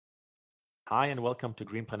Hi, and welcome to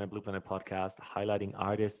Green Planet Blue Planet podcast, highlighting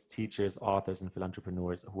artists, teachers, authors, and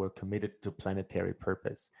philanthropreneurs who are committed to planetary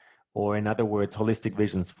purpose, or in other words, holistic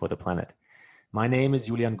visions for the planet. My name is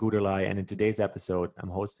Julian Guderlei, and in today's episode, I'm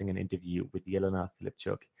hosting an interview with Jelena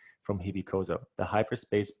Filipchuk from Hybikozo, the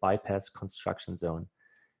Hyperspace Bypass Construction Zone.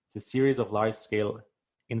 It's a series of large-scale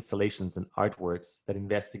installations and artworks that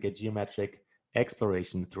investigate geometric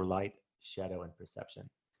exploration through light, shadow, and perception.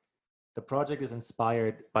 The project is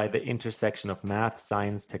inspired by the intersection of math,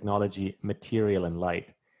 science, technology, material, and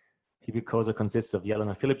light. Hybikozo consists of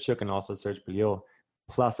Jelena Filipchuk and also Serge Billiot,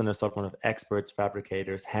 plus an assortment of experts,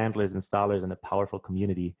 fabricators, handlers, installers, and a powerful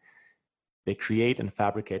community. They create and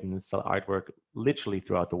fabricate and install artwork literally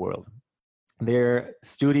throughout the world. Their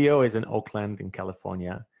studio is in Oakland in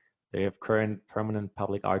California. They have current permanent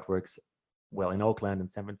public artworks, in Oakland, in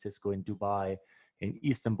San Francisco, in Dubai, in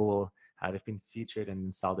Istanbul. They've been featured and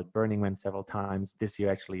installed at Burning Man several times. This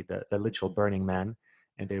year, actually, the literal Burning Man.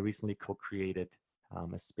 And they recently co-created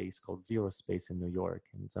a space called Zero Space in New York.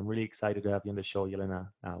 And so I'm really excited to have you on the show, Jelena.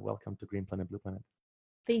 Welcome to Green Planet, Blue Planet.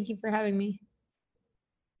 Thank you for having me.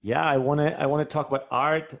 Yeah, I want to talk about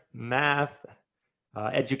art, math,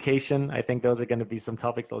 education. I think those are going to be some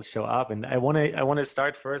topics that'll show up. And I want to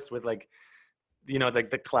start first with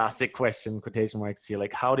the classic question, quotation marks here,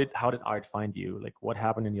 like how did art find you? Like what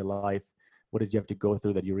happened in your life? What did you have to go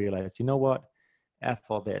through that you realized, you know what, F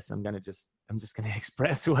all this, I'm just gonna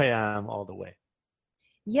express who I am all the way?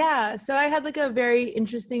 Yeah, so I had like a very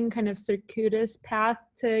interesting kind of circuitous path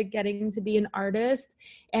to getting to be an artist,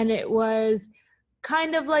 and it was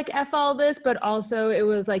kind of like F all this, but also it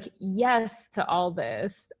was like yes to all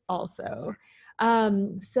this also.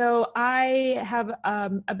 So I have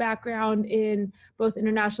a background in both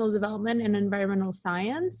international development and environmental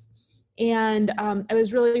science. And I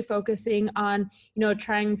was really focusing on,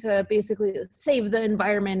 trying to basically save the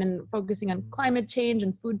environment and focusing on climate change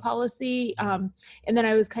and food policy. And then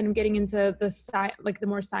I was kind of getting into the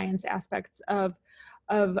more science aspects of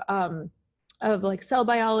like cell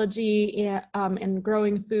biology and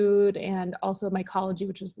growing food, and also mycology,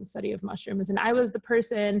 which was the study of mushrooms. And I was the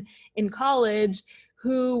person in college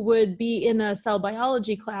who would be in a cell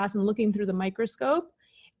biology class and looking through the microscope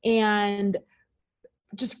and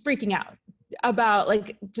just freaking out about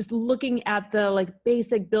like just looking at the like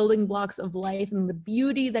basic building blocks of life and the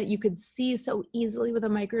beauty that you could see so easily with a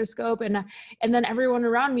microscope. And then everyone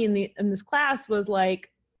around me in this class was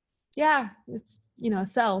like, yeah, it's,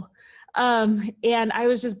 cell. And I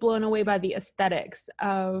was just blown away by the aesthetics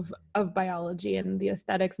of biology and the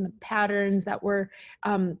aesthetics and the patterns that were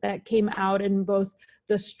that came out in both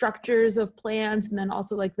the structures of plants, and then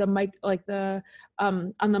also like on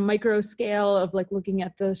the micro scale of like looking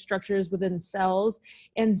at the structures within cells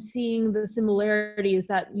and seeing the similarities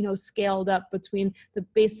that scaled up between the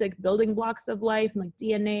basic building blocks of life and like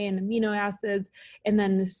DNA and amino acids, and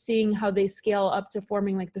then seeing how they scale up to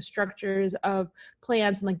forming like the structures of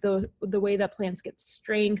plants and like the way that plants get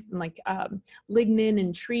strength and like lignin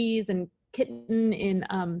in trees and chitin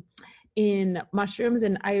in mushrooms.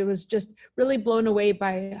 And I was just really blown away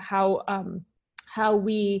by how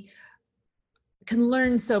we can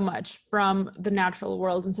learn so much from the natural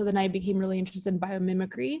world. And so then I became really interested in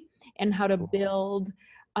biomimicry and how to build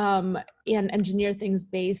and engineer things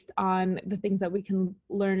based on the things that we can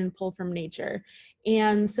learn and pull from nature.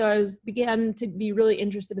 And so I began to be really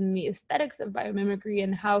interested in the aesthetics of biomimicry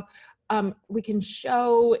and how we can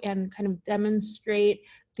show and kind of demonstrate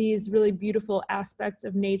these really beautiful aspects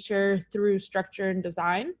of nature through structure and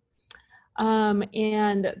design.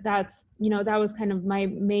 And that's, that was kind of my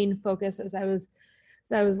main focus as I was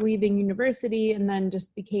leaving university, and then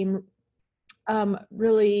just became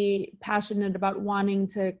really passionate about wanting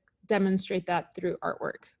to demonstrate that through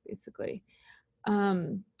artwork, basically.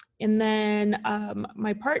 And then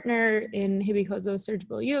my partner in Hybikozo, Serge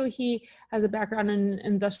Billiot, he has a background in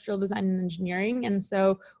industrial design and engineering. And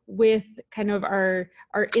so with kind of our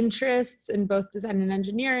interests in both design and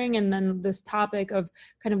engineering, and then this topic of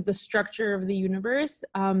kind of the structure of the universe,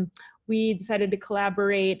 we decided to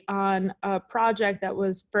collaborate on a project that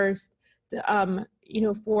was first,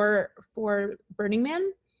 for Burning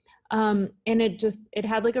Man. And it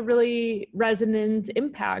had like a really resonant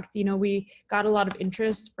impact. We got a lot of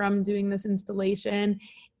interest from doing this installation,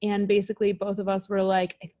 and basically both of us were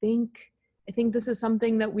like, I think this is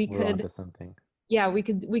something that we could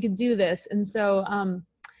do this. And so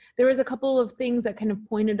there was a couple of things that kind of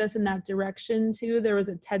pointed us in that direction too. There was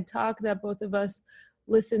a TED Talk that both of us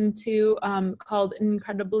listened to called An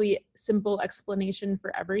Incredibly Simple Explanation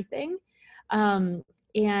for Everything.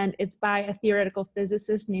 And it's by a theoretical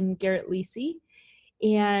physicist named Garrett Lisi.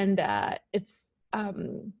 And it's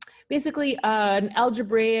basically an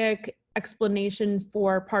algebraic explanation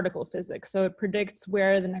for particle physics. So it predicts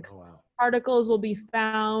where the next particles will be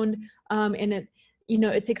found, and it, you know,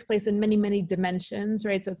 it takes place in many, many dimensions,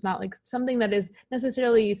 right? So it's not like something that is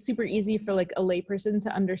necessarily super easy for like a layperson to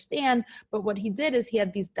understand. But what he did is he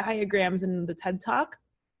had these diagrams in the TED Talk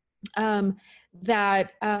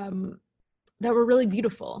that were really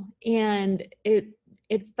beautiful, and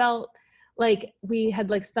it felt like we had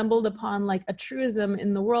like stumbled upon like a truism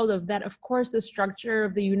in the world of that. Of course, the structure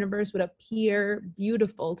of the universe would appear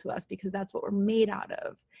beautiful to us because that's what we're made out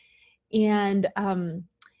of.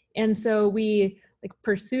 And so we like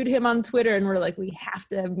pursued him on Twitter and we're like, we have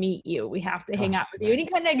to meet you. We have to hang out with you. And he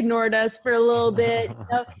kind of ignored us for a little bit, you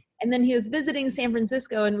know? And then he was visiting San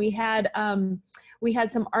Francisco, and we had some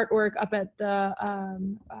artwork up at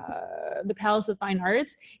the Palace of Fine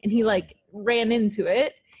Arts, and he like ran into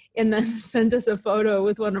it and then sent us a photo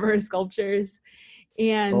with one of our sculptures.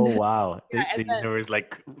 And oh wow, the universe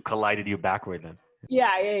like collided you backward then.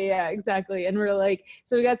 Yeah, exactly. And we're like,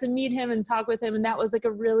 so we got to meet him and talk with him, and that was like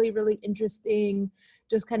a really, really interesting,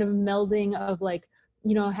 just kind of melding of like,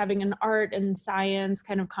 you know, having an art and science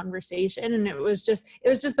kind of conversation. And it was just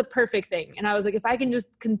the perfect thing. And I was like, if I can just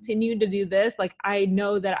continue to do this, like, I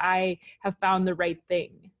know that I have found the right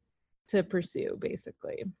thing to pursue,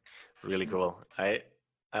 basically. Really cool. I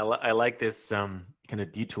like this kind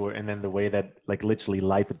of detour, and then the way that like literally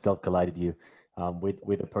life itself collided you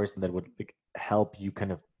with a person that would like help you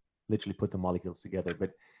kind of literally put the molecules together.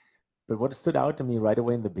 But what stood out to me right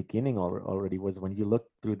away in the beginning already was when you looked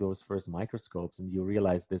through those first microscopes and you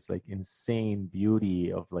realized this like insane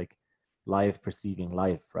beauty of like life perceiving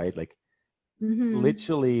life, right? Like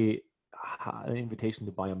literally an invitation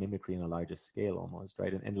to biomimicry on a larger scale almost,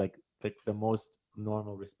 right? And like the most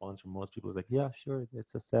normal response from most people is like, yeah, sure,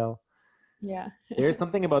 it's a cell. Yeah. There's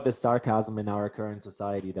something about this sarcasm in our current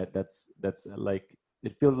society that's like,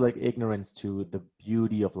 it feels like ignorance to the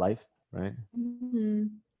beauty of life, right?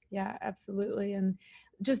 Yeah, absolutely. And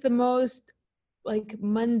just the most like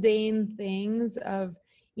mundane things of,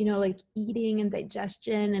 you know, like eating and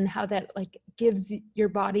digestion and how that like gives your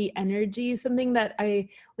body energy. Something that I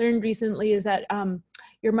learned recently is that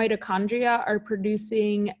your mitochondria are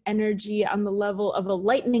producing energy on the level of a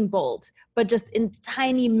lightning bolt, but just in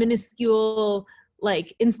tiny, minuscule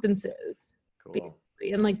like instances. Cool.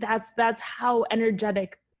 And like that's how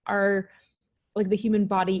energetic our like the human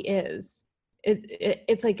body is.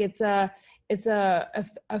 It's like it's a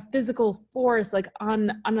physical force like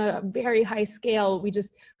on a very high scale. We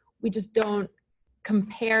just don't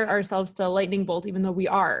compare ourselves to a lightning bolt, even though we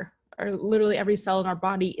are. Or literally every cell in our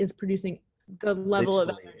body is producing the level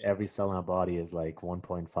literally of energy. Every cell in our body is like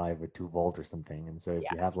 1.5 or 2 volt or something. And so if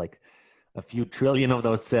you have like a few trillion of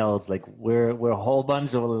those cells, like we're a whole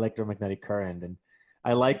bunch of electromagnetic current. And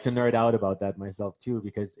I like to nerd out about that myself too,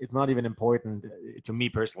 because it's not even important to me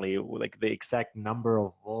personally, like the exact number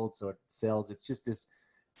of volts or cells. It's just this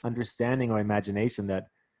understanding or imagination that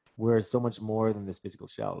we're so much more than this physical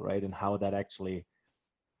shell, right? And how that actually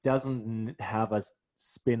doesn't have us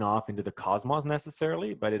spin off into the cosmos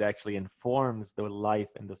necessarily, but it actually informs the life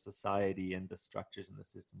and the society and the structures and the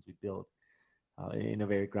systems we build in a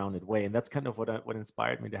very grounded way. And that's kind of what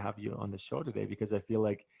inspired me to have you on the show today, because I feel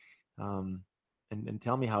like and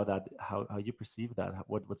tell me how you perceive that,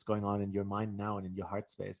 what's going on in your mind now and in your heart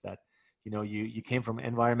space, that, you know, you came from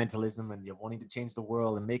environmentalism and you're wanting to change the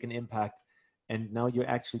world and make an impact. And now you're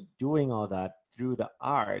actually doing all that through the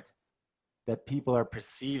art that people are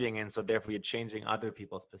perceiving. And so therefore you're changing other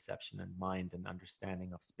people's perception and mind and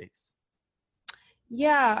understanding of space.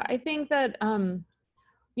 Yeah, I think that,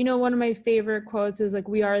 you know, one of my favorite quotes is like,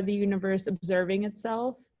 we are the universe observing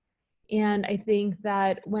itself. And I think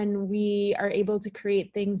that when we are able to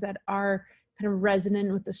create things that are kind of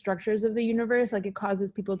resonant with the structures of the universe, like it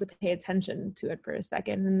causes people to pay attention to it for a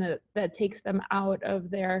second, and that takes them out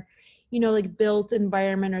of their, you know, like built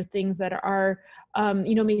environment or things that are,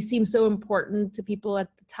 you know, may seem so important to people at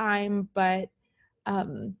the time, but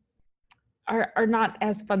are not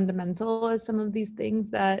as fundamental as some of these things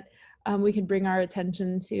that we can bring our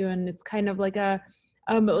attention to. And it's kind of like a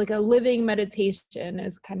living meditation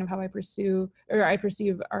is kind of how I perceive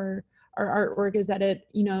our artwork, is that it,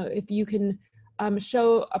 you know, if you can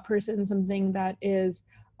show a person something that is,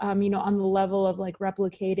 you know, on the level of like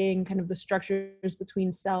replicating kind of the structures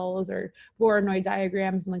between cells or Voronoi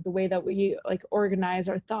diagrams and like the way that we like organize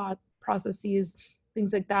our thought processes,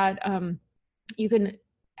 things like that, you can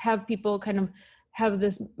have people kind of have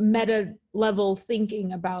this meta level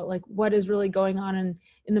thinking about like what is really going on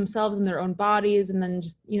in themselves and their own bodies, and then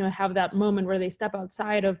just, you know, have that moment where they step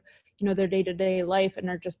outside of, you know, their day-to-day life and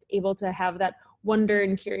are just able to have that wonder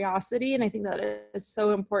and curiosity. And I think that is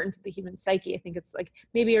so important to the human psyche. I think it's like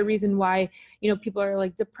maybe a reason why, people are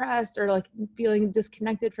like depressed or like feeling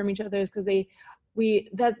disconnected from each other is because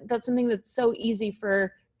that's something that's so easy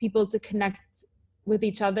for people to connect with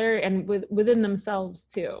each other and within themselves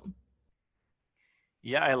too.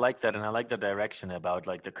 Yeah, I like that. And I like the direction about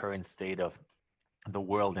like the current state of the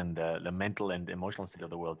world and the mental and emotional state of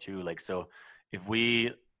the world too. Like, so if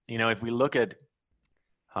we look at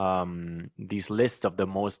these lists of the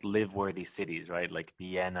most live-worthy cities, right? Like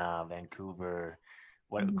Vienna, Vancouver,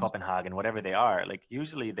 Copenhagen, whatever they are, like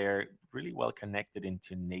usually they're really well connected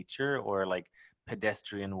into nature or like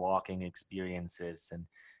pedestrian walking experiences and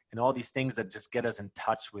all these things that just get us in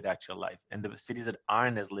touch with actual life. And the cities that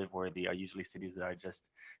aren't as live-worthy are usually cities that are just,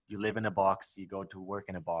 you live in a box, you go to work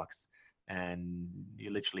in a box, and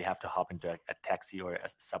you literally have to hop into a taxi or a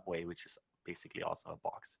subway, which is basically also a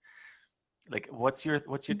box. Like, what's your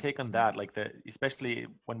take on that? Like, especially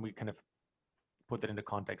when we kind of put that into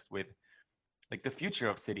context with like the future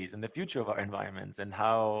of cities and the future of our environments and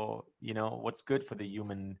how, what's good for the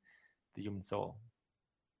human soul.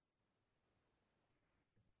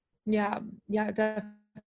 Yeah,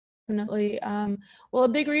 definitely. Well, a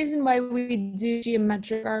big reason why we do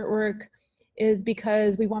geometric artwork is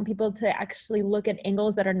because we want people to actually look at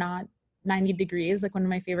angles that are not 90 degrees. Like one of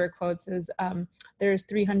my favorite quotes is, there's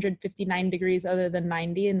 359 degrees other than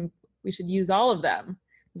 90, and we should use all of them.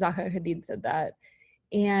 Zaha Hadid said that.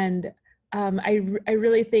 And I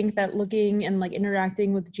really think that looking and like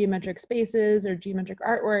interacting with geometric spaces or geometric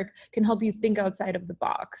artwork can help you think outside of the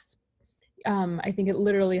box. I think it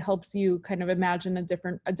literally helps you kind of imagine a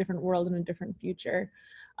different world and a different future.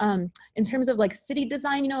 In terms of like city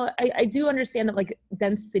design, I do understand that like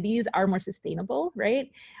dense cities are more sustainable, right?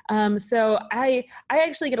 So I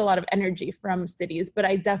actually get a lot of energy from cities, but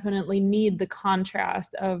I definitely need the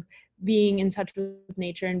contrast of being in touch with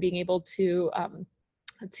nature and being able to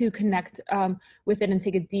connect with it and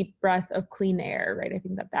take a deep breath of clean air, right? I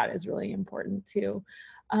think that is really important too.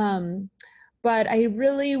 But I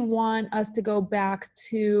really want us to go back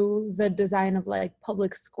to the design of like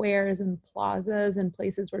public squares and plazas and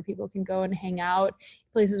places where people can go and hang out,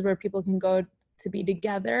 places where people can go to be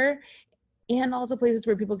together, and also places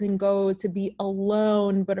where people can go to be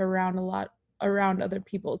alone, but around other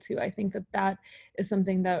people too. I think that is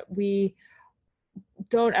something that we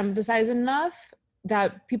don't emphasize enough,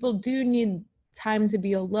 that people do need time to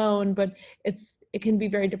be alone, but it can be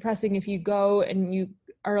very depressing if you go and you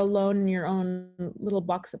are alone in your own little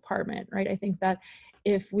box apartment, right? I think that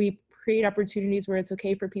if we create opportunities where it's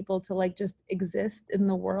okay for people to like just exist in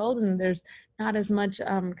the world, and there's not as much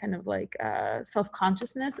kind of like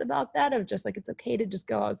self-consciousness about that, of just like it's okay to just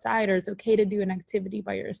go outside, or it's okay to do an activity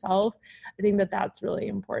by yourself. I think that's really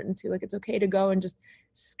important too. Like it's okay to go and just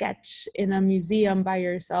sketch in a museum by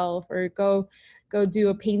yourself, or go do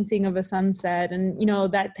a painting of a sunset, and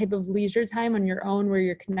that type of leisure time on your own where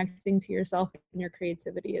you're connecting to yourself and your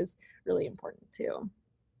creativity is really important too.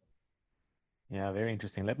 Yeah, very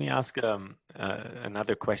interesting. Let me ask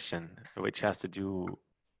another question, which has to do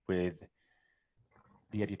with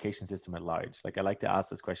the education system at large. Like, I like to ask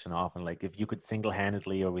this question often, like if you could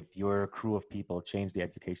single-handedly or with your crew of people change the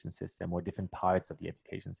education system or different parts of the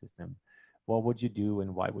education system, what would you do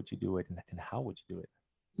and why would you do it and how would you do it?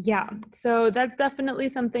 Yeah, so that's definitely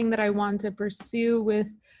something that I want to pursue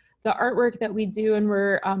with the artwork that we do. And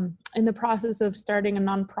we're in the process of starting a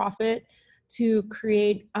nonprofit to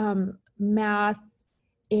create math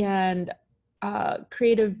and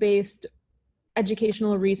creative-based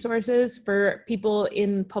educational resources for people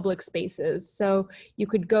in public spaces. So you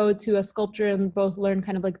could go to a sculpture and both learn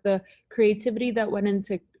kind of like the creativity that went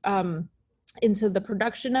into the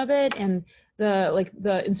production of it, and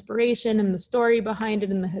the inspiration and the story behind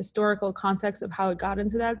it and the historical context of how it got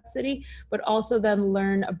into that city, but also then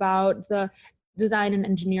learn about the design and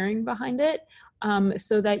engineering behind it,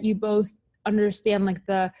 so that you both understand like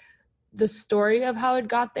the story of how it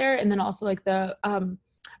got there, and then also like the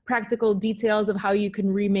practical details of how you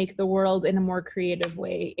can remake the world in a more creative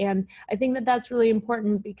way. And I think that's really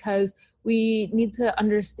important because we need to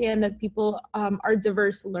understand that people are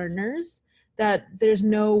diverse learners, that there's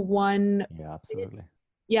no one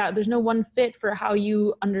there's no one fit for how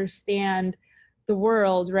you understand the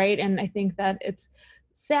world, right? And I think that it's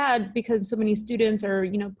sad because so many students are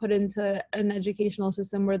put into an educational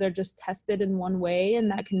system where they're just tested in one way,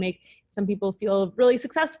 and that can make some people feel really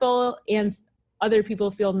successful and other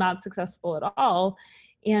people feel not successful at all.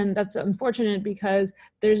 And that's unfortunate because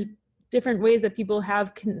there's different ways that people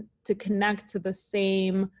have to connect to the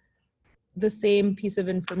same piece of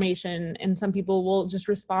information, and some people will just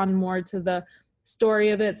respond more to the story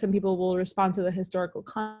of it. Some people will respond to the historical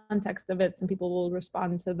context of it. Some people will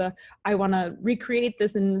respond to the, I want to recreate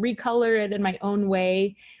this and recolor it in my own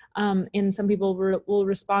way. And some people will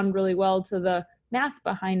respond really well to the math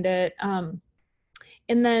behind it.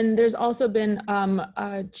 And then there's also been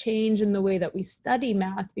a change in the way that we study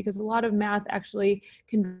math, because a lot of math actually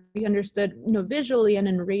can be understood, visually and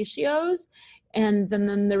in ratios. And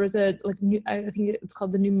then there was I think it's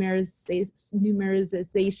called the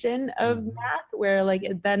numerization of math, where like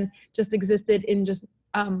it then just existed in just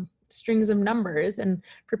strings of numbers. And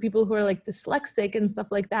for people who are like dyslexic and stuff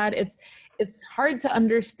like that, it's hard to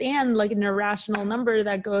understand like an irrational number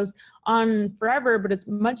that goes on forever, but it's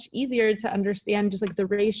much easier to understand just like the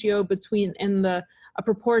ratio between a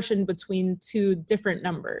proportion between two different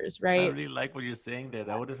numbers, right? I really like what you're saying there.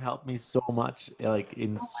 That would have helped me so much, like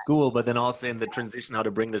in school, but then also in the transition, how to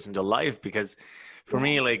bring this into life. Because for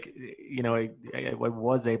me, like, I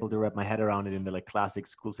was able to wrap my head around it in the like classic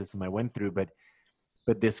school system I went through, but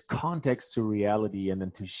this context to reality and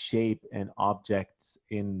then to shape and objects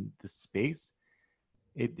in the space,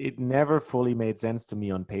 it never fully made sense to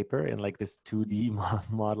me on paper in like this 2D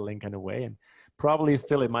modeling kind of way. And probably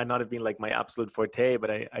still, it might not have been like my absolute forte,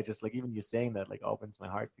 but I just like, even you saying that like opens my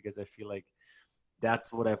heart, because I feel like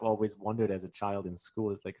that's what I've always wondered as a child in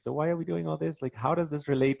school, is like, so why are we doing all this? Like, how does this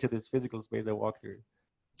relate to this physical space I walk through?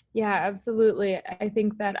 Yeah, absolutely. I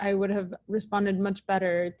think that I would have responded much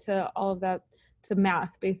better to all of that, to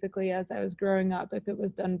math basically, as I was growing up, if it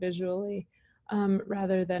was done visually,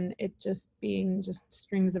 rather than it just being just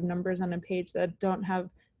strings of numbers on a page that don't have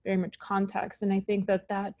very much context. And I think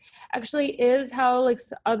that actually is how like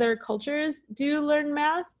other cultures do learn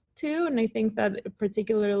math too. And I think that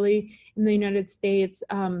particularly in the United States,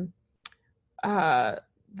 the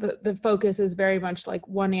focus is very much like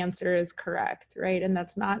one answer is correct, right? And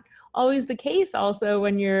that's not always the case also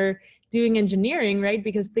when you're doing engineering, right?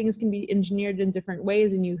 Because things can be engineered in different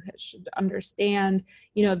ways, and you should understand,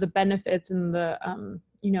 the benefits and the,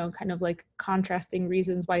 kind of like contrasting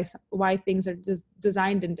reasons why things are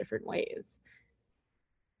designed in different ways.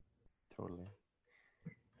 Totally.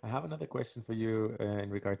 I have another question for you in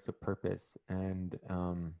regards to purpose, and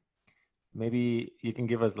maybe you can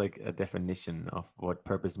give us like a definition of what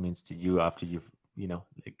purpose means to you after you've,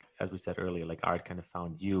 like as we said earlier, like art kind of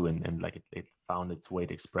found you, and like it found its way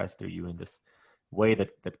to express through you in this way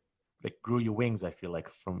that like grew your wings, I feel like,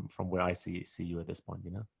 from where I see you at this point,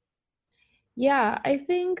 Yeah, I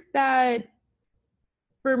think that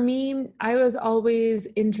for me, I was always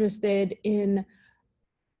interested in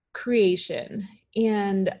creation,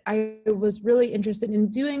 and I was really interested in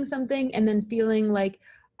doing something and then feeling like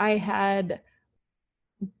I had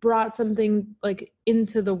brought something like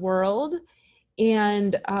into the world.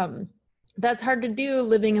 And that's hard to do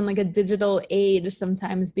living in like a digital age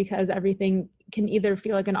sometimes, because everything can either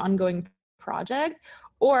feel like an ongoing project,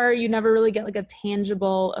 or you never really get like a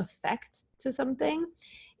tangible effect to something.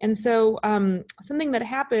 And so something that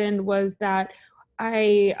happened was that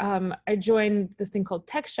I joined this thing called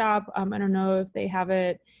Tech Shop. I don't know if they have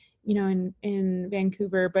it, in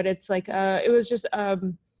Vancouver, but it's like it was just a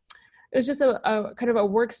kind of a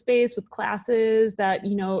workspace with classes that,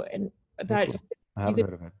 and that cool. I haven't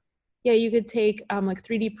heard of it. Yeah, you could take like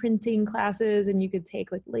 3D printing classes, and you could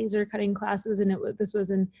take like laser cutting classes, and this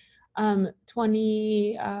was in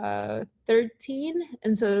 2013,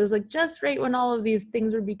 and so it was like just right when all of these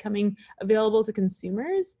things were becoming available to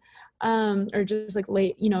consumers, or just like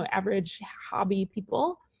average hobby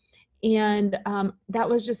people. And that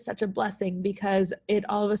was just such a blessing, because it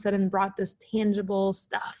all of a sudden brought this tangible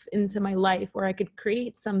stuff into my life where I could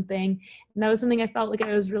create something. And that was something I felt like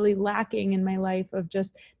I was really lacking in my life, of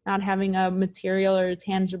just not having a material or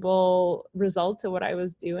tangible result to what I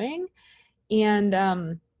was doing. And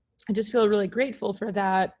I just feel really grateful for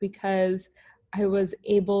that, because I was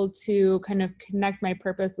able to kind of connect my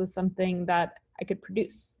purpose with something that I could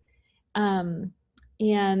produce.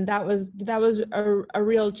 And that was a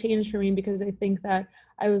real change for me, because I think that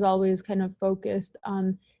I was always kind of focused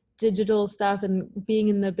on digital stuff, and being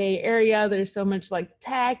in the Bay Area, there's so much like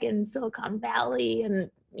tech and Silicon Valley, and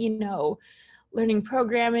learning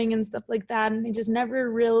programming and stuff like that, and it never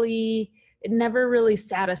really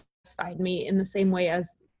satisfied me in the same way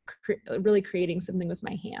as really creating something with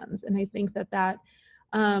my hands. And I think that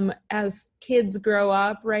as kids grow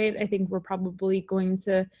up, right, I think we're probably going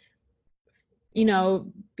to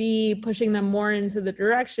be pushing them more into the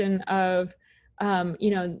direction of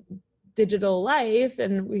digital life,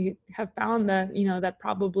 and we have found that that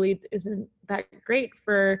probably isn't that great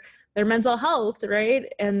for their mental health, right?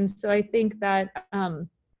 And so I think that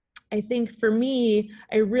I think for me,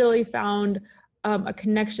 I really found a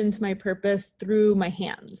connection to my purpose through my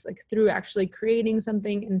hands, like through actually creating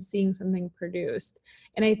something and seeing something produced.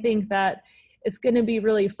 And I think that it's going to be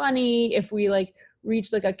really funny if we like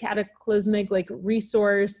reach like a cataclysmic like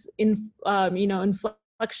resource in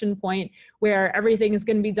inflection point where everything is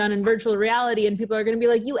going to be done in virtual reality, and people are going to be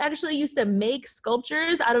like, you actually used to make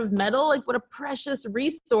sculptures out of metal, like what a precious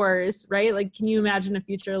resource, right? Like, can you imagine a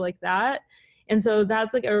future like that? And so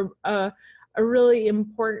that's like a really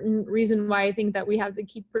important reason why I think that we have to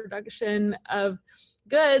keep production of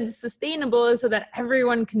goods sustainable, is so that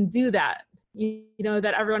everyone can do that.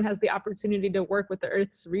 That everyone has the opportunity to work with the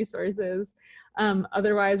Earth's resources.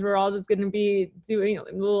 Otherwise, we're all just going to be making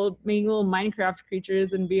little Minecraft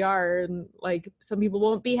creatures in VR, and like some people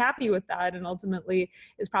won't be happy with that, and ultimately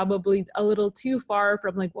is probably a little too far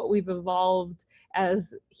from like what we've evolved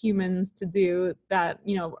as humans to do. That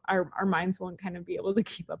our minds won't kind of be able to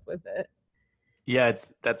keep up with it. Yeah,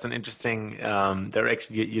 that's an interesting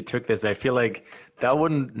direction you took this. I feel like that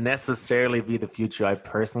wouldn't necessarily be the future I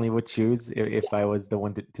personally would choose if I was the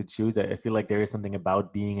one to choose. I feel like there is something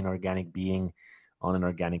about being an organic being on an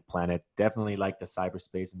organic planet. Definitely like the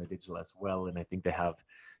cyberspace and the digital as well. And I think they have,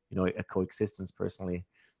 a coexistence personally.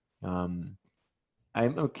 I'm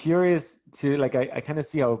curious to I kind of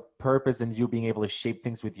see how purpose and you being able to shape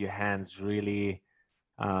things with your hands really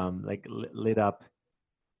lit up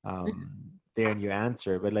there in your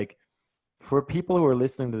answer. But like for people who are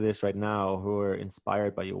listening to this right now who are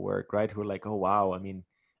inspired by your work, right, who are like, oh wow, I mean,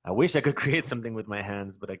 I wish I could create something with my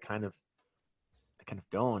hands, but I kind of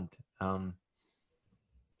don't. And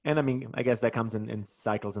I mean, I guess that comes in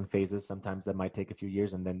cycles and phases. Sometimes that might take a few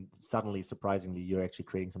years, and then suddenly, surprisingly, you're actually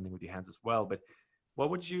creating something with your hands as well. But what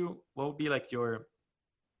would be like your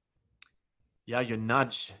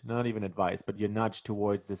nudge, not even advice, but your nudge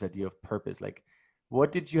towards this idea of purpose? Like,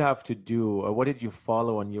 what did you have to do, or what did you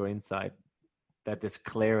follow on your inside that this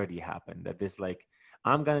clarity happened, that this like,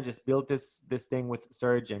 I'm going to just build this thing with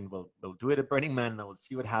Serge, and we'll do it at Burning Man, and we'll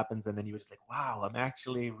see what happens. And then you were just like, wow, I'm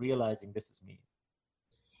actually realizing this is me.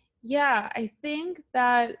 Yeah, I think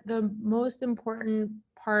that the most important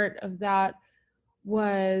part of that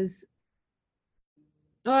was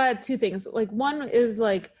two things. Like, one is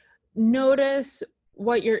like, notice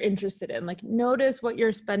what you're interested in, like notice what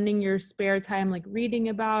you're spending your spare time like reading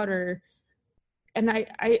about, and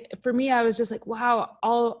for me, I was just like, wow,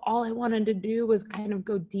 all I wanted to do was kind of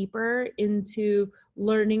go deeper into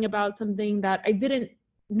learning about something that I didn't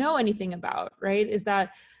know anything about, right? Is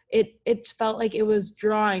that it felt like it was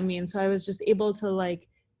drawing me. And so I was just able to like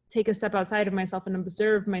take a step outside of myself and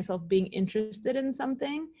observe myself being interested in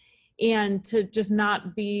something, and to just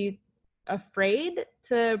not be afraid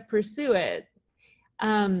to pursue it.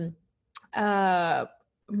 My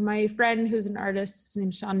friend who's an artist, his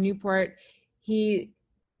name's Sean Newport, he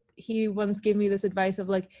once gave me this advice of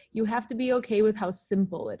like, you have to be okay with how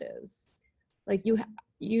simple it is. Like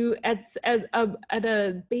you at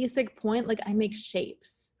a basic point, like I make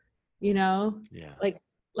shapes, Yeah.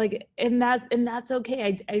 and that's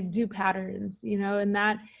okay. I do patterns,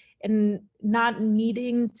 and not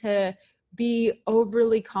needing to be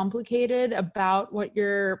overly complicated about what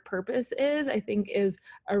your purpose is, I think is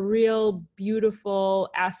a real beautiful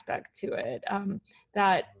aspect to it.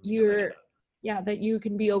 That you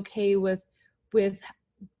can be okay with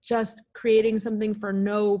just creating something for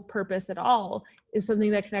no purpose at all is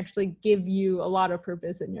something that can actually give you a lot of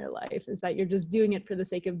purpose in your life, is that you're just doing it for the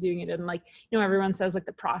sake of doing it. And like, everyone says like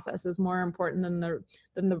the process is more important than the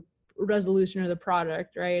resolution or the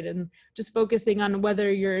product, right? And just focusing on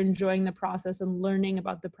whether you're enjoying the process and learning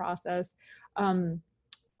about the process, to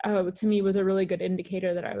me was a really good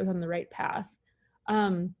indicator that I was on the right path.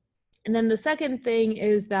 And then the second thing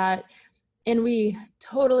is that, and we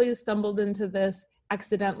totally stumbled into this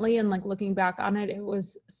accidentally, and like looking back on it, it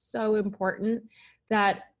was so important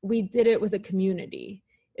that we did it with a community.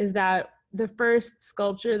 Is that the first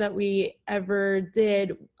sculpture that we ever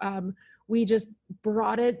did, we just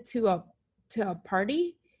brought it to a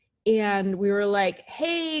party, and we were like,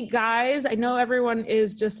 hey guys, I know everyone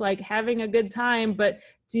is just like having a good time, but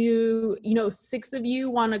do 6 of you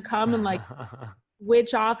want to come and like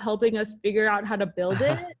switch off helping us figure out how to build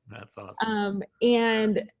it? That's awesome.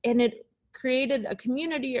 And it created a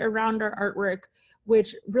community around our artwork,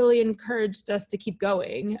 which really encouraged us to keep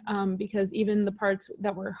going, because even the parts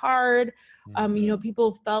that were hard,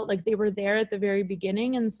 people felt like they were there at the very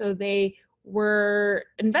beginning, and so they were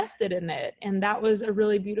invested in it. And that was a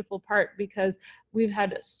really beautiful part, because we've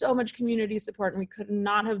had so much community support, and we could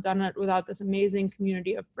not have done it without this amazing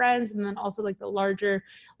community of friends. And then also like the larger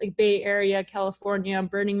like Bay Area, California,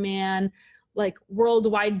 Burning Man, like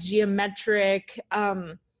worldwide geometric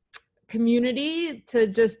community to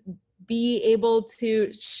just be able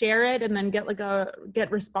to share it and then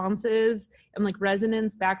get responses and like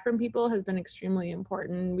resonance back from people has been extremely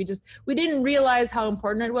important. We didn't realize how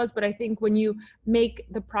important it was, but I think when you make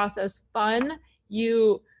the process fun,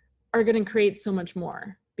 you are going to create so much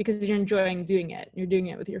more because you're enjoying doing it. You're doing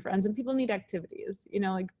it with your friends, and people need activities,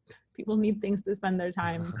 like people need things to spend their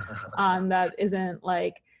time on that isn't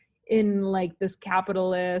like in like this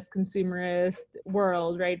capitalist consumerist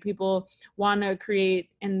world, right? People want to create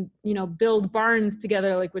and build barns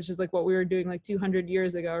together, like, which is like what we were doing like 200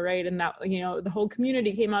 years ago, right? And that the whole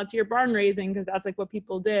community came out to your barn raising because that's like what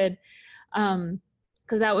people did,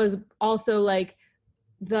 because that was also like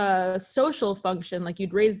the social function. Like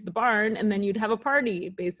you'd raise the barn and then you'd have a party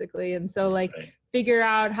basically. And so like figure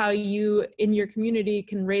out how you in your community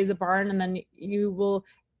can raise a barn, and then you will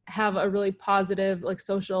have a really positive like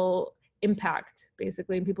social impact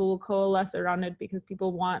basically, and people will coalesce around it because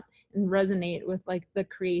people want and resonate with like the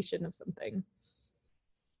creation of something.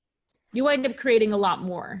 You wind up creating a lot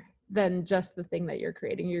more than just the thing that you're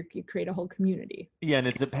creating. You create a whole community. Yeah, and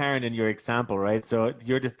it's apparent in your example, right? So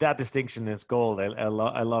that distinction is gold. I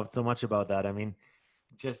loved so much about that. I mean,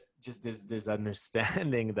 just this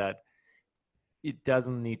understanding that it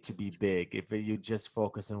doesn't need to be big. If you just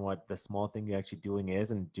focus on what the small thing you're actually doing is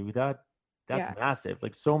and do that, that's massive.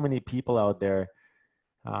 Like so many people out there,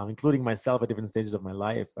 including myself at different stages of my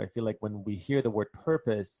life, I feel like when we hear the word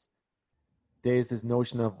purpose, there's this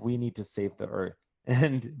notion of we need to save the earth.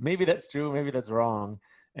 And maybe that's true, maybe that's wrong.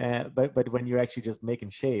 But when you're actually just making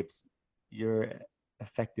shapes, you're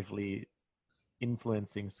effectively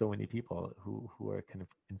influencing so many people who are kind of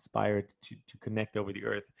inspired to connect over the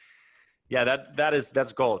earth. Yeah,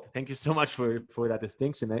 that's gold. Thank you so much for that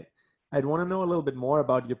distinction. I'd want to know a little bit more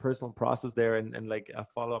about your personal process there, and like a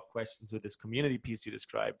follow-up question to this community piece you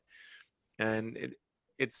described. And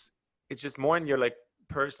it's just more in your like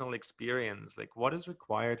personal experience. Like what is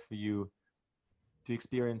required for you to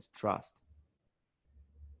experience trust?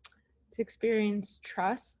 To experience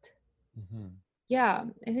trust? Mm-hmm. Yeah,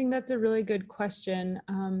 I think that's a really good question.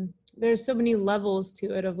 There's so many levels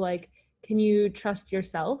to it of like, can you trust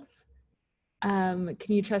yourself? Can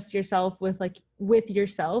you trust yourself with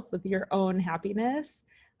yourself, with your own happiness?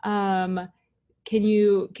 Can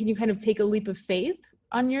you kind of take a leap of faith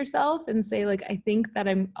on yourself and say like, I think that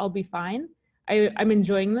I'll be fine. I'm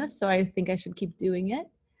enjoying this, so I think I should keep doing it.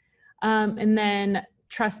 And then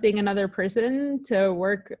trusting another person to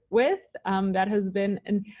work with, that has been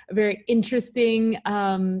a very interesting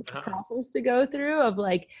process to go through of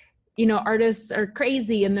like, artists are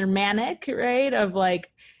crazy and they're manic, right? Of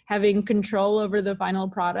like having control over the final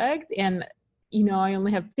product. And, I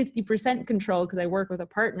only have 50% control because I work with a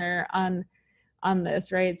partner on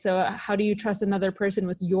this, right? So how do you trust another person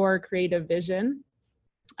with your creative vision?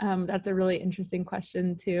 That's a really interesting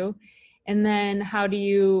question too. And then how do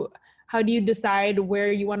you decide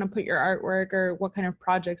where you want to put your artwork or what kind of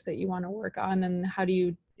projects that you want to work on? And how do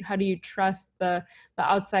you trust the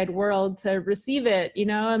outside world to receive it,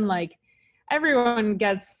 and like everyone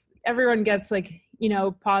gets like,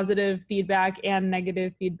 positive feedback and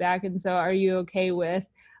negative feedback. And so are you okay with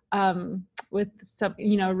some,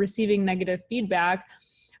 receiving negative feedback?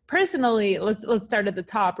 Personally, let's start at the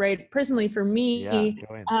top, right? Personally, for me,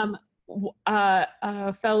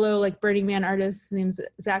 a fellow like Burning Man artist, his name's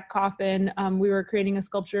Zach Coffin. We were creating a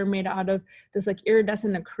sculpture made out of this like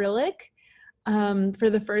iridescent acrylic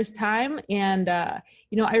for the first time. And, I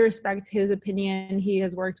respect his opinion. He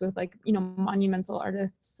has worked with like, monumental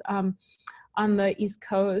artists on the East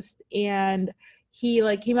Coast. And he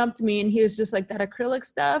like came up to me and he was just like, that acrylic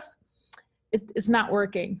stuff, it's not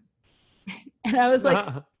working. And I was like,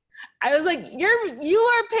 you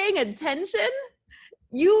are paying attention.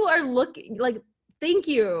 You are looking like, thank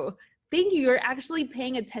you. You're actually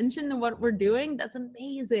paying attention to what we're doing. That's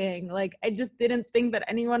amazing. Like, I just didn't think that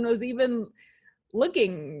anyone was even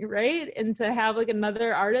looking, right? And to have like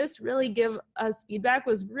another artist really give us feedback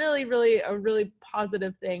was really, really a really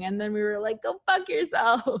positive thing. And then we were like, go fuck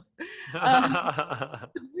yourself.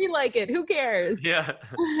 We like it. Who cares? Yeah.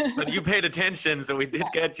 But you paid attention, so we did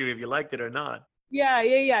get you if you liked it or not. Yeah,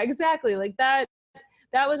 exactly. Like that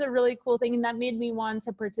was a really cool thing. And that made me want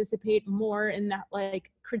to participate more in that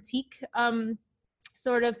like critique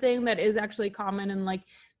sort of thing that is actually common in like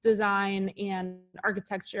design and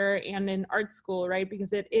architecture and in art school, right?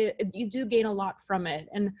 Because it you do gain a lot from it.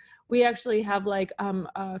 And we actually have like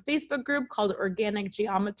a Facebook group called Organic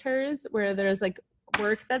Geometers, where there's like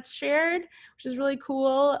work that's shared, which is really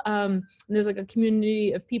cool. And there's like a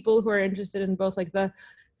community of people who are interested in both like the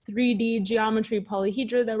 3D geometry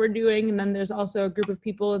polyhedra that we're doing, and then there's also a group of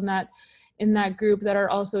people in in that group that are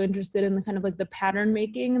also interested in the kind of like the pattern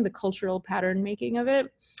making, the cultural pattern making of it.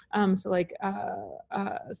 So like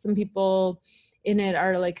some people in it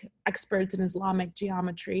are like experts in Islamic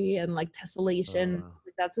geometry and like tessellation,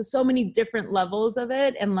 like that. So many different levels of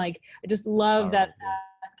it. And like, I just love that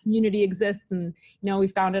community exists, and, you know, we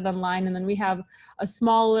found it online. And then we have a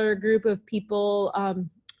smaller group of people,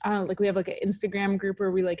 like we have like an Instagram group where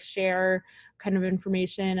we like share kind of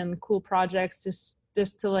information and cool projects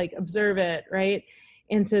just to like observe it, right?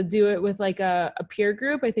 And to do it with like a peer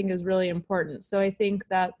group, I think is really important. So I think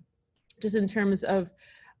that just in terms of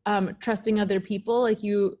trusting other people, like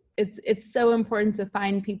it's so important to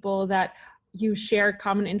find people that you share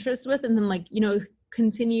common interests with, and then like, you know,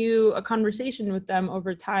 continue a conversation with them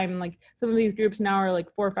over time. Like some of these groups now are like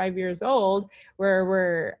 4 or 5 years old, where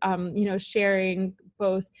we're you know, sharing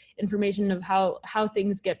both information of how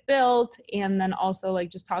things get built, and then also like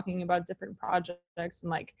just talking about different projects. And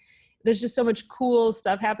like there's just so much cool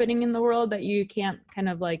stuff happening in the world that you can't kind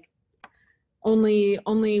of like only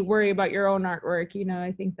worry about your own artwork. You know,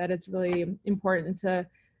 I think that it's really important to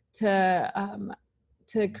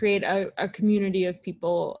create a community of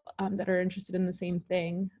people that are interested in the same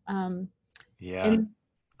thing.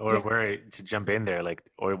 Worry, to jump in there, like,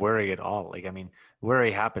 or worry at all. Like, I mean,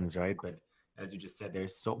 worry happens, right? But as you just said,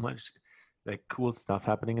 there's so much like cool stuff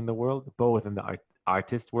happening in the world, both in the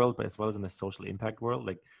artist world, but as well as in the social impact world.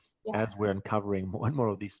 Like, as we're uncovering more and more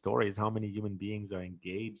of these stories, how many human beings are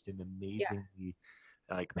engaged in amazingly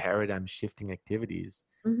like paradigm shifting activities.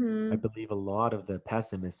 I believe a lot of the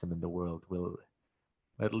pessimism in the world will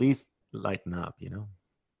at least lighten up, you know?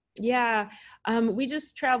 Yeah. We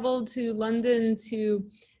just traveled to London to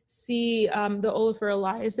see the Olafur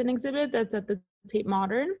Eliasson exhibit that's at the Tate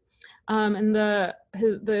Modern. And the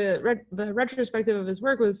retrospective of his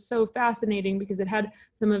work was so fascinating because it had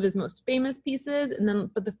some of his most famous pieces.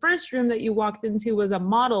 But the first room that you walked into was a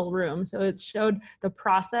model room. So it showed the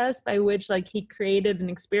process by which like he created and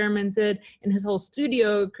experimented, and his whole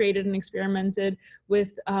studio created and experimented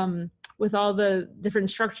with all the different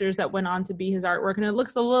structures that went on to be his artwork. And it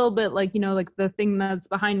looks a little bit like, you know, like the thing that's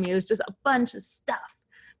behind me is just a bunch of stuff,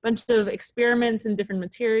 bunch of experiments and different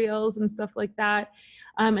materials and stuff like that.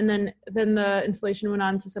 And then the installation went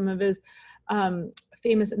on to some of his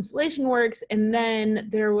famous installation works. And then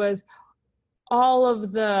there was all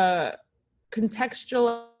of the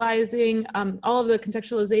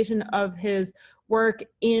contextualization of his work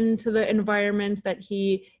into the environments that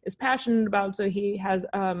he is passionate about. So he has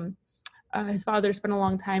his father spent a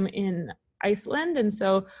long time in Iceland, and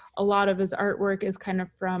so a lot of his artwork is kind of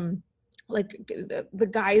from like the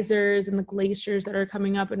geysers and the glaciers that are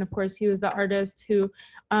coming up. And of course, he was the artist who,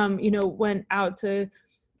 you know, went out to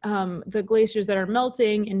the glaciers that are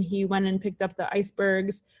melting, and he went and picked up the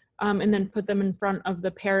icebergs and then put them in front of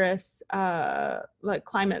the Paris like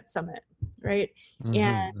climate summit, right?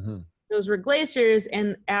 Those were glaciers,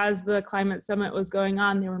 and as the climate summit was going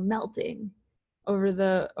on, they were melting over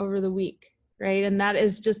the week, right? And that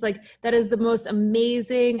is just like, that is the most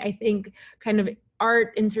amazing, I think, kind of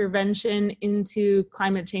art intervention into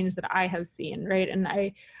climate change that I have seen, right? And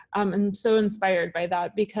I am so inspired by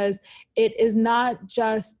that, because it is not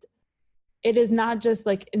just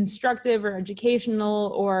like instructive or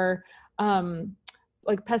educational or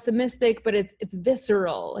like pessimistic, but it's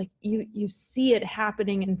visceral. Like you see it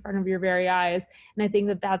happening in front of your very eyes. And I think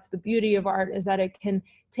that that's the beauty of art, is that it can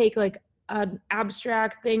take like an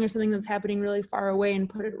abstract thing or something that's happening really far away and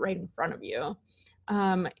put it right in front of you.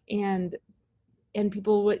 And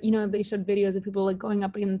people would, you know, they showed videos of people like going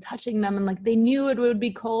up and touching them, and like they knew it would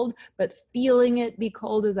be cold, but feeling it be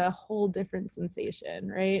cold is a whole different sensation,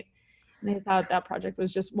 right? And I thought that project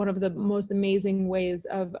was just one of the most amazing ways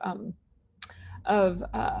of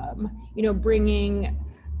you know, bringing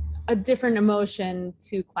a different emotion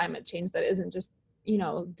to climate change that isn't just, you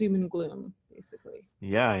know, doom and gloom, basically.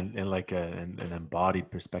 Yeah, and like an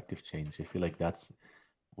embodied perspective change. I feel like that's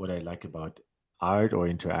what I like about art or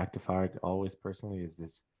interactive art always personally, is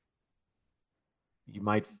this: you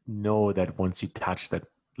might know that once you touch that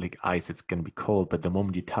like ice, it's going to be cold, but the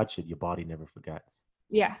moment you touch it, your body never forgets.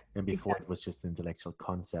 Yeah. And before exactly. It was just an intellectual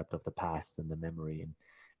concept of the past and the memory.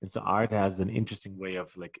 And so art has an interesting way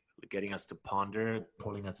of like getting us to ponder,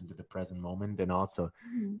 pulling us into the present moment, and also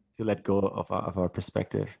to let go of our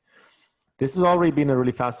perspective. This has already been a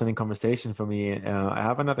really fascinating conversation for me. I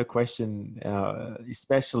have another question,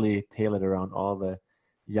 especially tailored around all the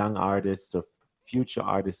young artists or future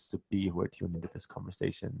artists to be who are tuned into this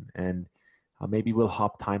conversation. And maybe we'll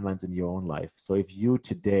hop timelines in your own life. So if you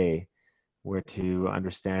today were to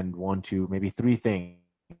understand 1, 2, maybe 3 things,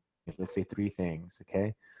 let's say 3 things,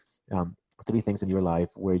 okay? three things in your life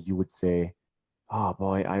where you would say, oh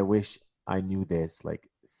boy, I wish I knew this like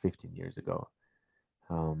 15 years ago.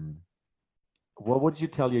 Um, what would you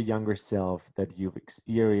tell your younger self that you've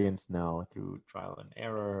experienced now through trial and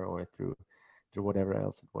error or through whatever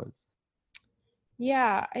else it was?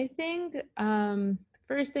 Yeah, I think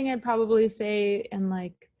first thing I'd probably say, and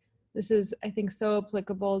like this is I think so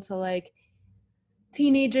applicable to like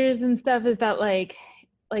teenagers and stuff, is that like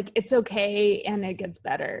it's okay and it gets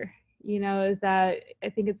better. You know, is that I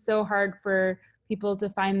think it's so hard for people to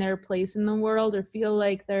find their place in the world or feel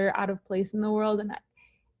like they're out of place in the world. And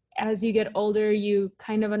as you get older, you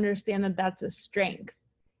kind of understand that that's a strength.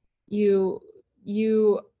 You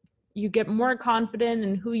you you get more confident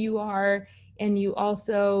in who you are, and you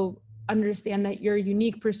also understand that your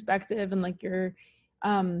unique perspective and like your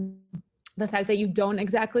the fact that you don't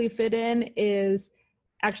exactly fit in is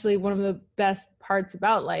actually one of the best parts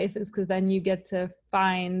about life, is because then you get to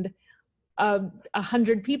find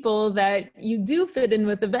 100 people that you do fit in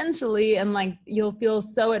with eventually, and like you'll feel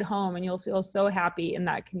so at home and you'll feel so happy in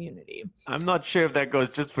that community. I'm not sure if that goes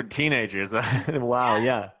just for teenagers. Wow,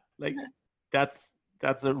 yeah. Like that's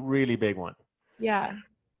a really big one. Yeah,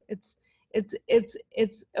 it's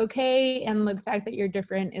okay, and the fact that you're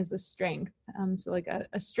different is a strength. So like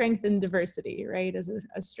a strength in diversity, right, is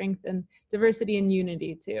a strength in diversity and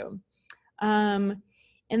unity too.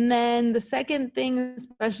 And then the second thing,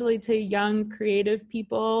 especially to young creative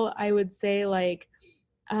people, I would say like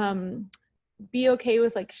be okay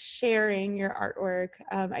with like sharing your artwork.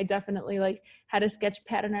 I definitely like had a sketch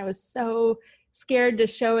pad and I was so scared to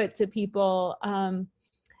show it to people.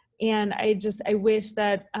 And I wish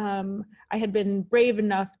that I had been brave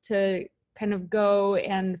enough to kind of go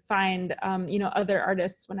and find, other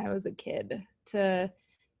artists when I was a kid to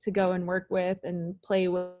go and work with and play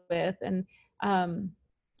with. And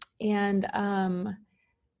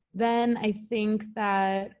then I think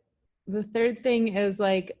that the third thing is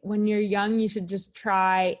like when you're young, you should just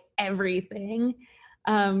try everything,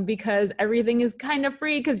 because everything is kind of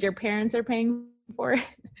free because your parents are paying for it.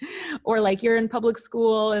 Or like you're in public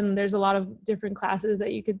school and there's a lot of different classes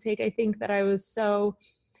that you could take. I think that I was so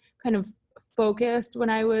kind of focused when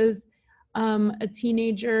I was a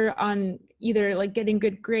teenager on either like getting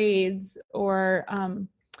good grades or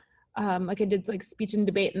like I did like speech and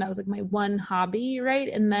debate, and that was like my one hobby, right?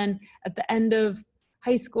 And then at the end of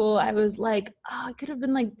high school, I was like, oh, I could have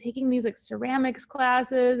been like taking these like ceramics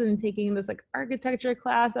classes and taking this like architecture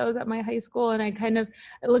class that was at my high school. And I kind of,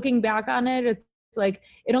 looking back on it, it's like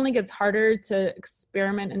it only gets harder to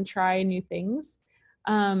experiment and try new things.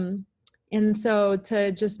 And so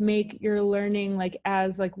to just make your learning like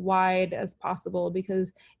as like wide as possible,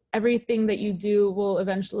 because everything that you do will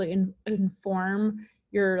eventually inform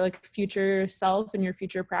your like future self and your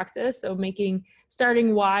future practice. So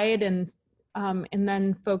starting wide and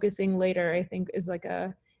then focusing later, I think is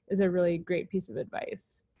a really great piece of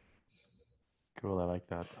advice. Cool. I like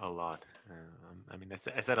that a lot. I mean, I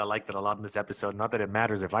said I like that a lot in this episode. Not that it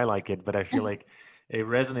matters if I like it, but I feel like it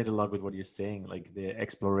resonated a lot with what you're saying. Like the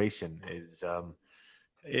exploration is,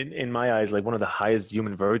 in my eyes, like one of the highest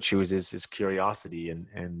human virtues is curiosity,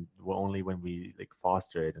 and only when we like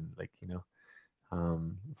foster it and like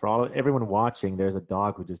for everyone watching, there's a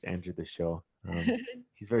dog who just entered the show.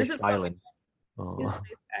 He's very silent. Oh.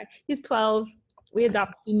 He's 12. We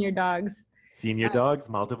adopt senior dogs. Senior dogs,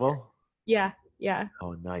 multiple? Yeah.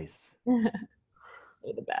 Oh, nice.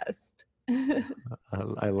 They're the best.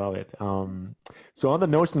 I love it. So on the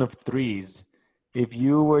notion of threes, if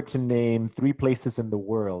you were to name 3 places in the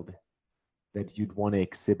world that you'd want to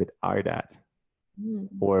exhibit art at,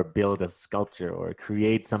 or build a sculpture or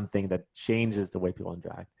create something that changes the way people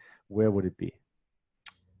interact, where would it be?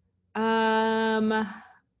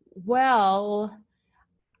 Well,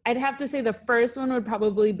 I'd have to say the first one would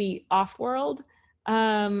probably be Off-World.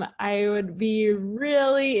 I would be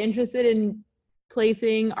really interested in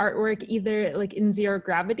placing artwork either like in zero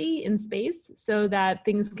gravity in space, so that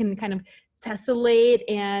things can kind of tessellate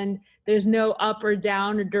and there's no up or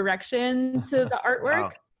down or direction to the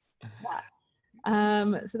artwork. Wow.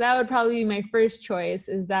 So that would probably be my first choice,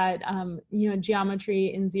 is that,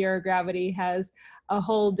 geometry in zero gravity has a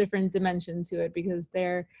whole different dimension to it, because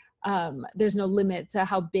there's no limit to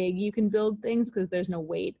how big you can build things because there's no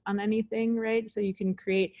weight on anything, right? So you can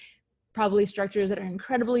create probably structures that are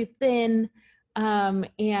incredibly thin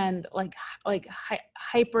and like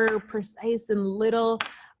hyper precise and little,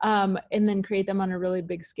 and then create them on a really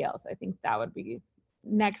big scale. So I think that would be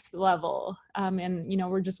next level. And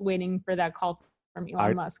we're just waiting for that call from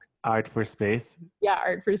Elon Musk. Art for space. Yeah,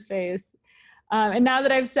 art for space. And now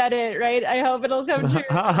that I've said it, right, I hope it'll come true.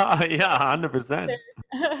 Yeah, 100%.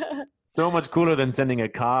 so much cooler than sending a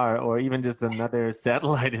car or even just another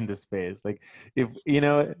satellite into space. Like, if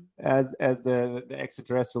as the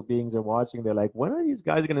extraterrestrial beings are watching, they're like, when are these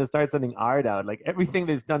guys going to start sending art out? Like, everything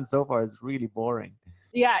they've done so far is really boring.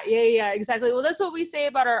 Yeah, exactly. Well, that's what we say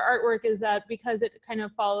about our artwork, is that because it kind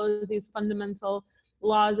of follows these fundamental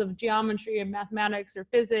laws of geometry and mathematics or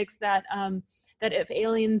physics, that that if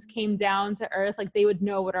aliens came down to Earth, like, they would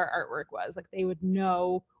know what our artwork was. Like, they would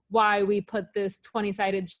know why we put this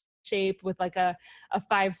 20-sided shape with like a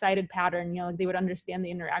 5-sided pattern. Like, they would understand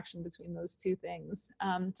the interaction between those two things.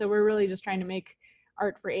 So we're really just trying to make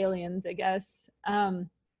art for aliens, I guess. And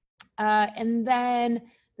then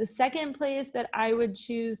the second place that I would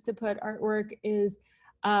choose to put artwork is,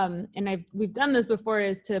 and we've done this before,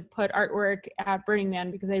 is to put artwork at Burning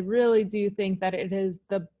Man, because I really do think that it is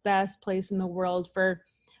the best place in the world for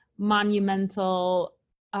monumental,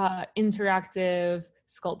 interactive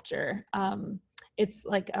sculpture. It's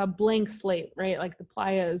like a blank slate, right? Like, the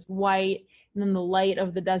playa is white, and then the light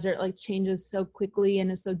of the desert like changes so quickly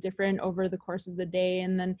and is so different over the course of the day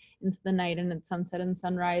and then into the night and at sunset and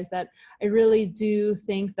sunrise, that I really do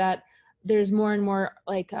think that there's more and more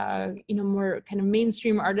like more kind of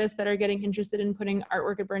mainstream artists that are getting interested in putting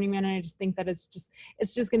artwork at Burning Man. And I just think that it's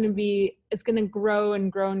going to grow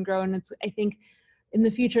and grow and grow. And I think in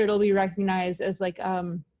the future it'll be recognized as like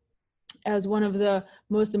as one of the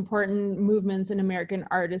most important movements in American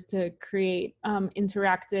art, is to create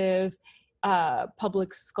interactive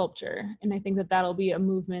public sculpture. And I think that that'll be a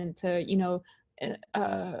movement to,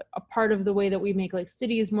 a part of the way that we make like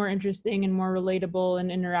cities more interesting and more relatable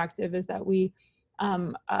and interactive, is that we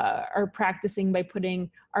are practicing by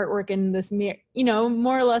putting artwork in this,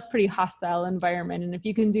 more or less pretty hostile environment. And if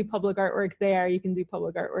you can do public artwork there, you can do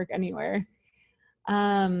public artwork anywhere.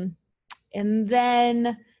 And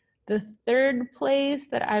then the third place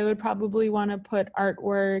that I would probably want to put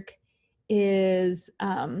artwork is,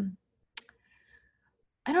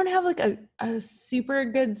 I don't have like a super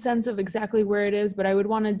good sense of exactly where it is, but I would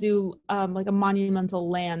want to do like a monumental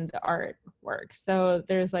land artwork. So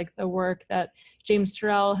there's like the work that James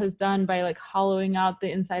Turrell has done by like hollowing out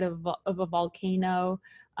the inside of a volcano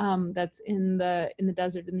that's in the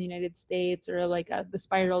desert in the United States, or like the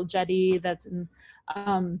Spiral Jetty that's in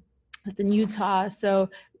Utah. So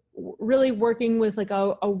really working with like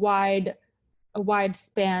a wide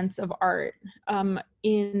span of art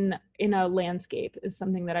in a landscape is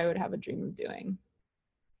something that I would have a dream of doing.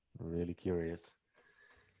 Really curious.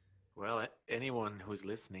 Well, anyone who's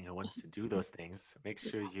listening who wants to do those things, make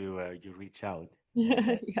sure you reach out.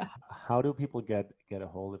 Yeah. How do people get a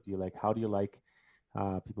hold of you? Like, how do you like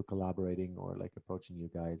people collaborating or like approaching you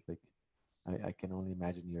guys? Like, I can only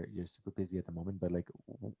imagine you're super busy at the moment, but like,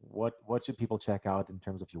 what should people check out in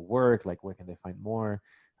terms of your work? Like, where can they find more?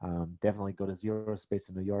 Definitely go to Zero Space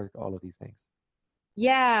in New York, all of these things.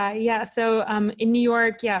 Yeah. So in New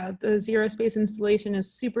York, the Zero Space installation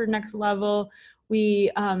is super next level. We,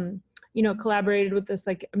 collaborated with this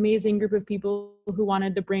like amazing group of people who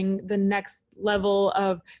wanted to bring the next level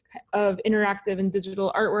of interactive and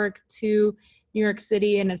digital artwork to New York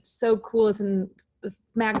City. And it's so cool. It's in the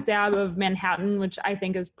smack dab of Manhattan, which I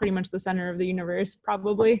think is pretty much the center of the universe,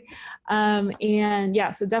 probably. So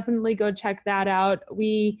definitely go check that out.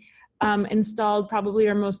 We installed probably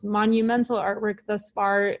our most monumental artwork thus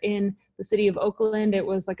far in the city of Oakland. It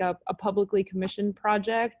was like a publicly commissioned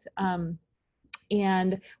project.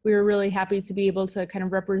 And we were really happy to be able to kind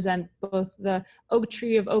of represent both the oak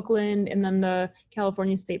tree of Oakland and then the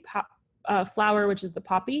California state flower, which is the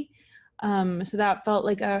poppy. So that felt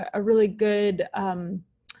like a really good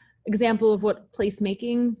example of what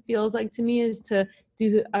placemaking feels like to me, is to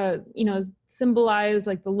do, symbolize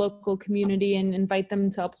like the local community and invite them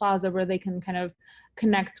to a plaza where they can kind of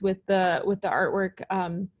connect with the artwork.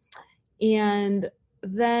 And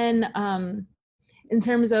then in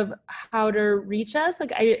terms of how to reach us,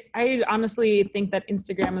 like I honestly think that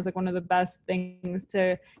Instagram is like one of the best things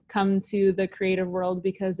to come to the creative world,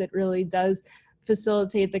 because it really does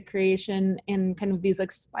facilitate the creation and kind of these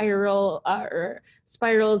like spirals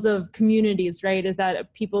of communities, right? Is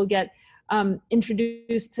that people get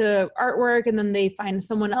introduced to artwork, and then they find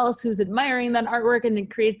someone else who's admiring that artwork, and it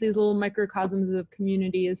creates these little microcosms of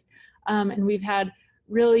communities. And we've had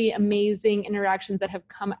really amazing interactions that have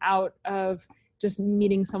come out of just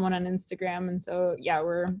meeting someone on Instagram. And so,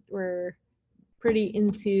 we're pretty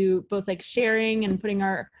into both like sharing and putting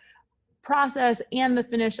our process and the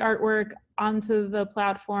finished artwork onto the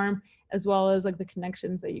platform, as well as like the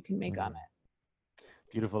connections that you can make on it.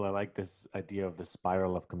 Beautiful. I like this idea of the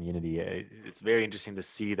spiral of community. It's very interesting to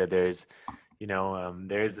see that there's,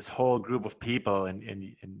 there's this whole group of people, and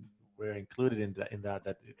we're included in that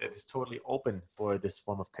it is totally open for this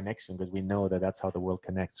form of connection, because we know that that's how the world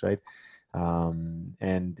connects, right?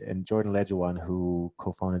 And Jordan Lejeune, who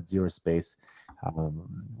co-founded Zero Space,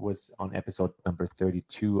 was on episode number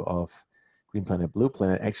 32 of Green Planet Blue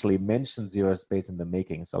Planet, actually mentioned Zero Space in the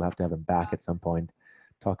making. So I'll have to have him back at some point,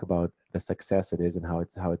 talk about the success it is and how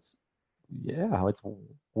it's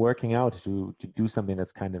working out to do something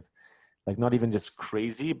that's kind of like not even just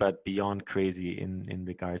crazy, but beyond crazy in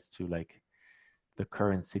regards to like the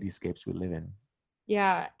current cityscapes we live in.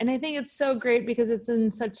 Yeah, and I think it's so great because it's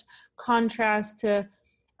in such contrast to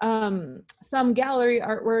some gallery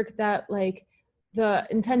artwork that like the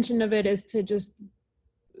intention of it is to just,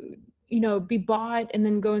 be bought and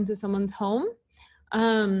then go into someone's home.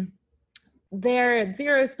 There at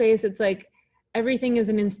Zero Space, it's like everything is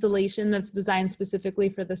an installation that's designed specifically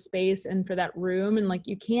for the space and for that room, and like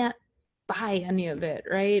you can't buy any of it,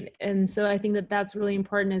 right? And so I think that that's really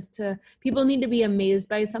important, is to people need to be amazed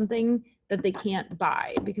by something that they can't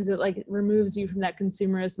buy, because it like removes you from that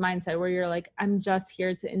consumerist mindset where you're like, I'm just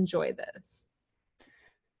here to enjoy this,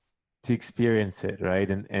 to experience it, right?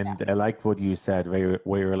 And yeah. I like what you said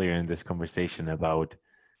way earlier in this conversation about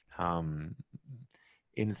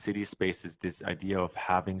in city spaces, this idea of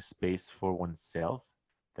having space for oneself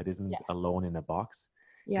that isn't alone in a box.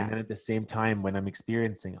 Yeah. And then at the same time, when I'm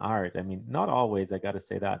experiencing art, I mean, not always, I got to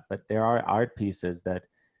say that, but there are art pieces that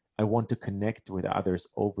I want to connect with others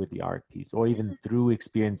over the art piece, or even through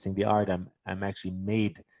experiencing the art, I'm actually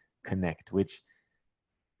made connect, which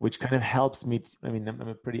kind of helps me. I'm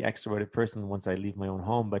a pretty extroverted person once I leave my own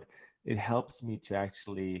home, but it helps me to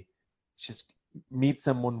actually just meet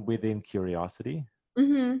someone within curiosity.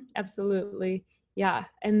 Mm-hmm. Absolutely. Yeah.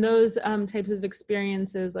 And those types of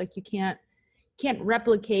experiences, like you can't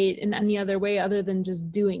replicate in any other way other than just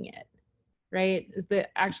doing it, right? Is the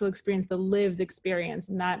actual experience, the lived experience.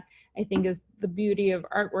 And that, I think, is the beauty of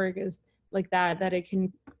artwork, is like that it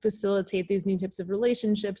can facilitate these new types of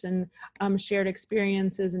relationships and shared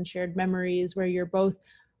experiences and shared memories, where you're both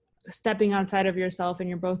stepping outside of yourself and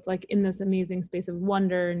you're both like in this amazing space of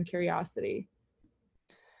wonder and curiosity.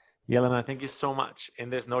 Yelena, thank you so much. In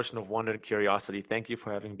this notion of wonder and curiosity, thank you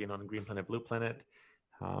for having been on Green Planet Blue Planet.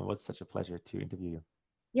 It was such a pleasure to interview you.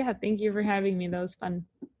 Yeah, thank you for having me. That was fun.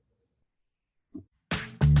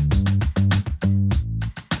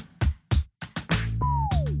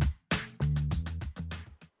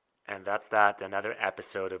 And that's that, another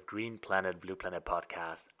episode of Green Planet Blue Planet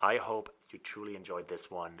podcast. I hope you truly enjoyed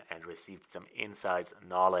this one and received some insights,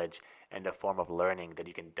 knowledge, and a form of learning that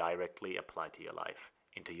you can directly apply to your life,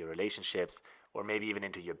 into your relationships, or maybe even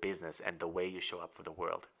into your business and the way you show up for the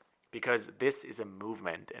world. Because this is a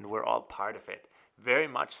movement and we're all part of it, very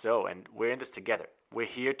much so, and we're in this together. We're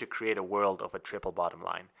here to create a world of a triple bottom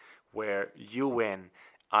line, where you win,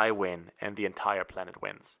 I win, and the entire planet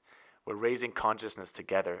wins. We're raising consciousness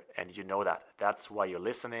together, and you know that. That's why you're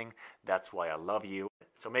listening. That's why I love you.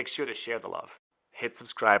 So make sure to share the love. Hit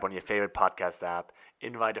subscribe on your favorite podcast app.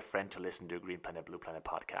 Invite a friend to listen to Green Planet Blue Planet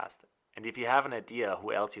podcast. And if you have an idea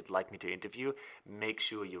who else you'd like me to interview, make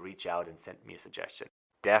sure you reach out and send me a suggestion.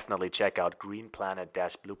 Definitely check out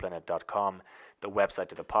greenplanet-blueplanet.com, the website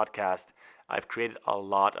to the podcast. I've created a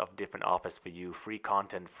lot of different offers for you, free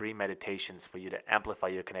content, free meditations for you to amplify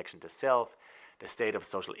your connection to self, the state of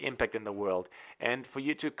social impact in the world, and for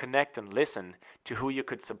you to connect and listen to who you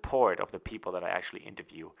could support of the people that I actually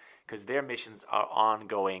interview, because their missions are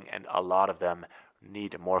ongoing and a lot of them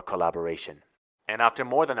need more collaboration. And after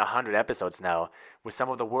more than 100 episodes now, with some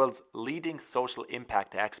of the world's leading social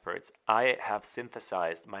impact experts, I have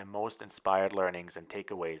synthesized my most inspired learnings and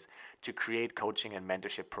takeaways to create coaching and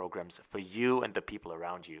mentorship programs for you and the people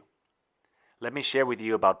around you. Let me share with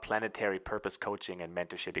you about planetary purpose coaching and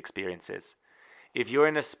mentorship experiences. If you're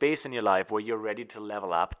in a space in your life where you're ready to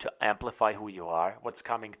level up, to amplify who you are, what's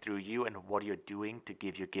coming through you, and what you're doing to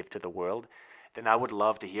give your gift to the world, then I would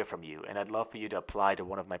love to hear from you, and I'd love for you to apply to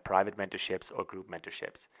one of my private mentorships or group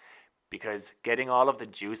mentorships. Because getting all of the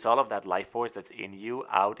juice, all of that life force that's in you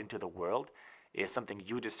out into the world is something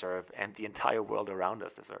you deserve and the entire world around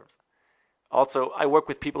us deserves. Also, I work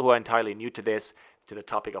with people who are entirely new to this, to the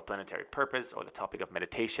topic of planetary purpose or the topic of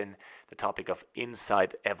meditation, the topic of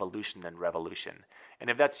insight, evolution, and revolution. And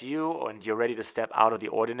if that's you and you're ready to step out of the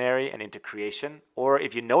ordinary and into creation, or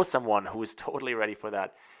if you know someone who is totally ready for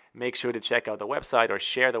that, make sure to check out the website or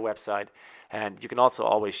share the website. And you can also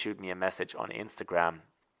always shoot me a message on Instagram.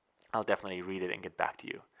 I'll definitely read it and get back to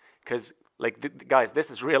you. Because, guys,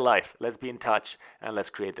 this is real life. Let's be in touch and let's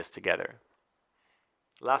create this together.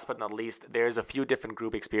 Last but not least, there's a few different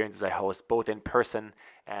group experiences I host, both in person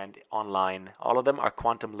and online. All of them are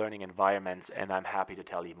quantum learning environments, and I'm happy to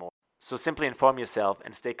tell you more. So simply inform yourself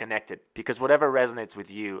and stay connected, because whatever resonates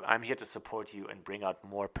with you, I'm here to support you and bring out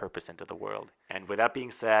more purpose into the world. And with that being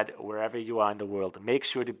said, wherever you are in the world, make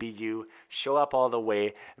sure to be you, show up all the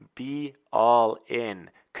way, be all in.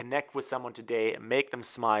 Connect with someone today, make them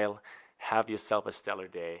smile, have yourself a stellar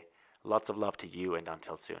day. Lots of love to you, and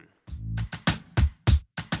until soon.